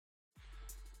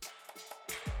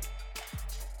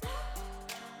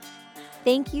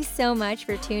Thank you so much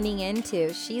for tuning in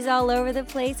to She's All Over the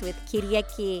Place with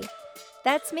Kiriaki.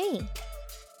 That's me.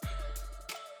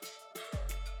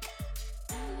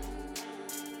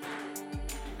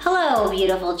 Hello,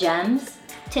 beautiful gems.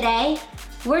 Today,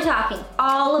 we're talking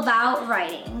all about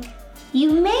writing.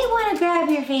 You may want to grab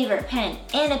your favorite pen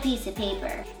and a piece of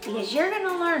paper because you're going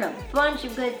to learn a bunch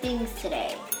of good things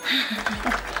today.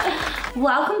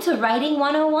 Welcome to Writing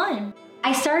 101.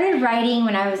 I started writing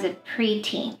when I was a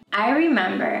preteen. I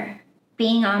remember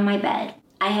being on my bed.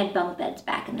 I had bunk beds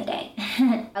back in the day.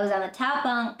 I was on the top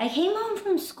bunk. I came home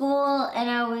from school and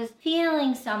I was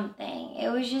feeling something.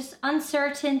 It was just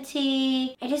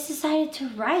uncertainty. I just decided to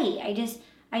write.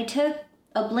 I took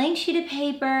a blank sheet of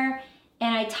paper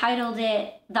and I titled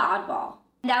it The Oddball.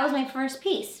 That was my first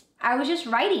piece. I was just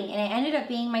writing and it ended up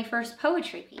being my first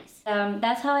poetry piece.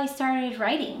 That's how I started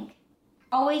writing.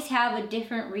 Always have a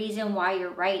different reason why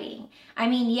you're writing. I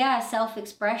mean, yeah,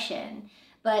 self-expression,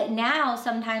 but now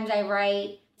sometimes I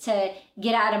write to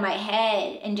get out of my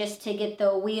head and just to get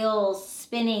the wheels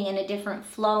spinning in a different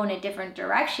flow, in a different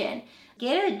direction.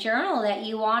 Get a journal that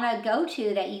you want to go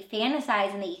to, that you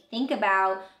fantasize and that you think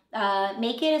about.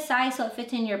 Make it a size so it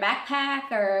fits in your backpack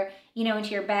or, into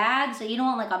your bag. So you don't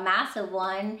want like a massive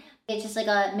one. It's just like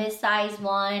a mid-sized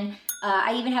one.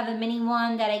 I even have a mini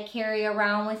one that I carry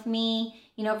around with me,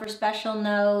 for special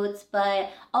notes.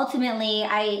 But ultimately,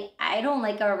 I don't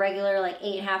like a regular like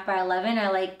 8.5 by 11.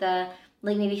 I like the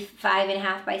maybe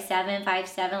 5.5 by 7,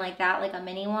 5'7", like that, like a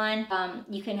mini one.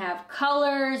 You can have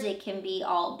colors. It can be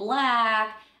all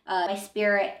black. My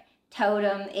spirit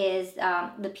totem is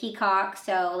the peacock.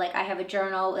 So like I have a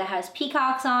journal that has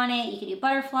peacocks on it. You can do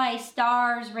butterflies,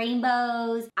 stars,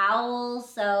 rainbows,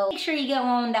 owls. So make sure you get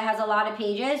one that has a lot of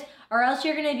pages, or else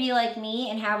you're gonna be like me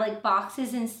and have like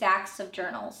boxes and stacks of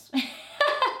journals.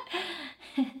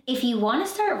 If you want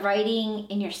to start writing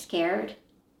and you're scared,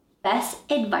 best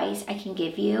advice I can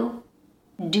give you,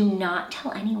 do not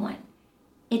tell anyone.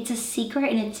 It's a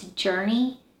secret and it's a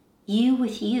journey. You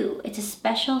with you. It's a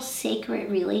special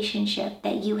sacred relationship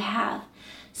that you have.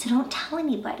 So don't tell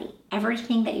anybody.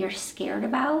 Everything that you're scared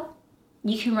about,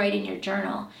 you can write in your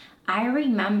journal. I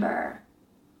remember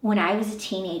when I was a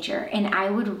teenager and I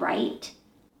would write,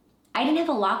 I didn't have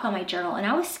a lock on my journal and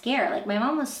I was scared. Like my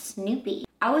mom was Snoopy.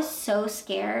 I was so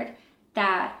scared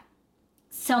that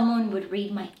someone would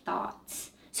read my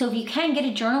thoughts. So if you can, get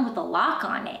a journal with a lock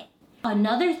on it.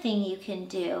 Another thing you can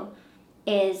do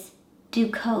is do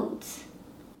codes.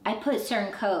 I put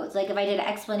certain codes, like if I did an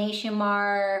exclamation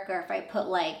mark, or if I put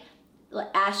like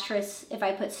asterisks, if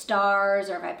I put stars,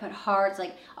 or if I put hearts,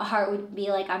 like a heart would be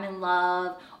like I'm in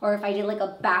love, or if I did like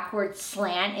a backward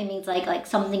slant, it means like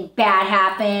something bad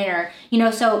happened,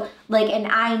 or so like, and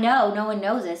I know no one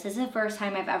knows this. This is the first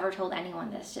time I've ever told anyone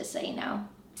this, just so you know.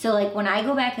 So like when I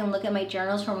go back and look at my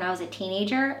journals from when I was a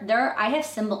teenager, I have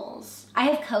symbols, I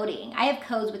have coding, I have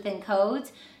codes within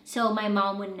codes, so my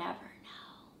mom would never.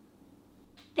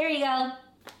 There you go,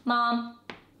 Mom.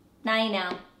 Now you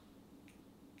know.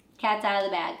 Cat's out of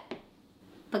the bag.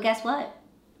 But guess what?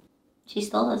 She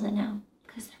still doesn't know,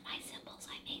 because they're my symbols.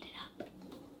 I made it up.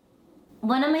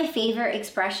 One of my favorite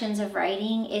expressions of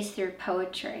writing is through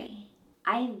poetry.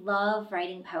 I love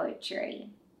writing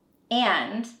poetry.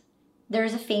 And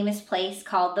there's a famous place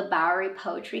called the Bowery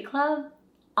Poetry Club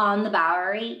on the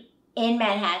Bowery in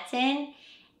Manhattan.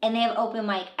 And they have open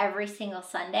mic every single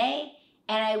Sunday.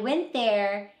 And I went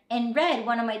there and read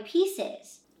one of my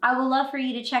pieces. I would love for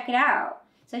you to check it out.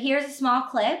 So here's a small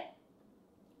clip.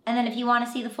 And then if you want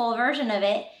to see the full version of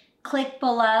it, click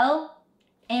below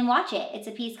and watch it. It's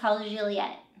a piece called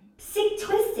Juliet. Sick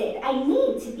twisted, I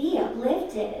need to be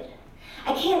uplifted.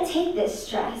 I can't take this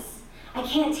stress. I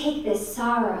can't take this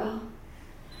sorrow.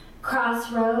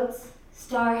 Crossroads,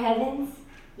 star heavens,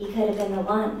 you could have been the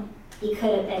one. You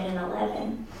could have been an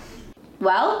 11.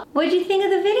 Well, what'd you think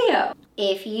of the video?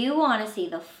 If you want to see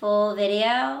the full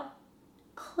video,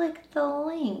 click the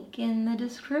link in the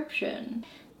description.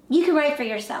 You can write for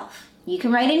yourself. You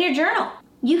can write in your journal.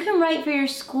 You can write for your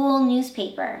school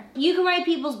newspaper. You can write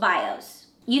people's bios.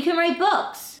 You can write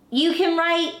books. You can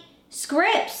write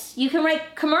scripts. You can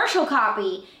write commercial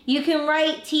copy. You can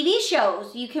write TV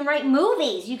shows. You can write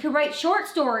movies. You can write short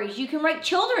stories. You can write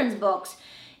children's books.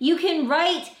 You can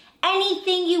write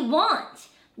anything you want.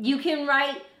 You can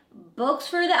write books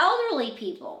for the elderly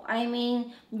people. I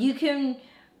mean, you can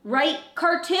write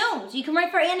cartoons. You can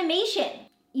write for animation.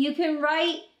 You can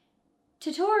write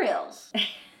tutorials.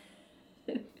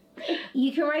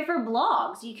 You can write for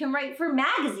blogs. You can write for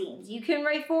magazines. You can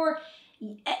write for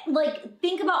Like,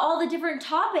 think about all the different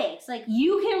topics. Like,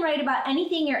 you can write about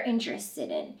anything you're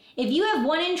interested in. If you have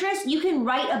one interest, you can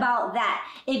write about that.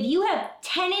 If you have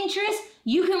 10 interests,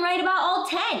 you can write about all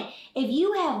 10. If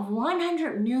you have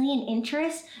 100 million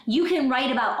interests, you can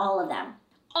write about all of them.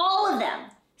 All of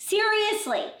them.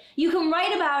 Seriously. You can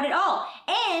write about it all.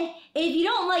 And if you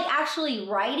don't like actually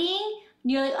writing,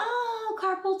 you're like, oh,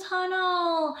 carpal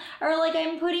tunnel, or like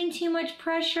I'm putting too much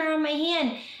pressure on my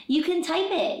hand, you can type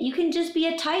it. You can just be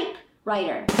a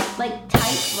typewriter. Like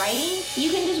type writing,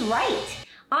 you can just write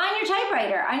on your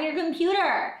typewriter, on your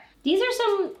computer. These are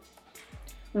some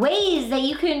ways that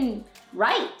you can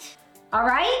write. All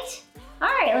right? All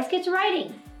right, let's get to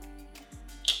writing.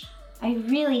 I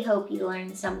really hope you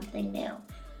learned something new.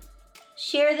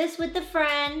 Share this with a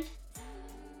friend.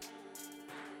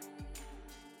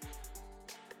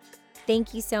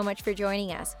 Thank you so much for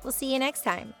joining us. We'll see you next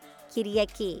time.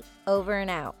 Kiriaki, over and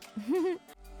out.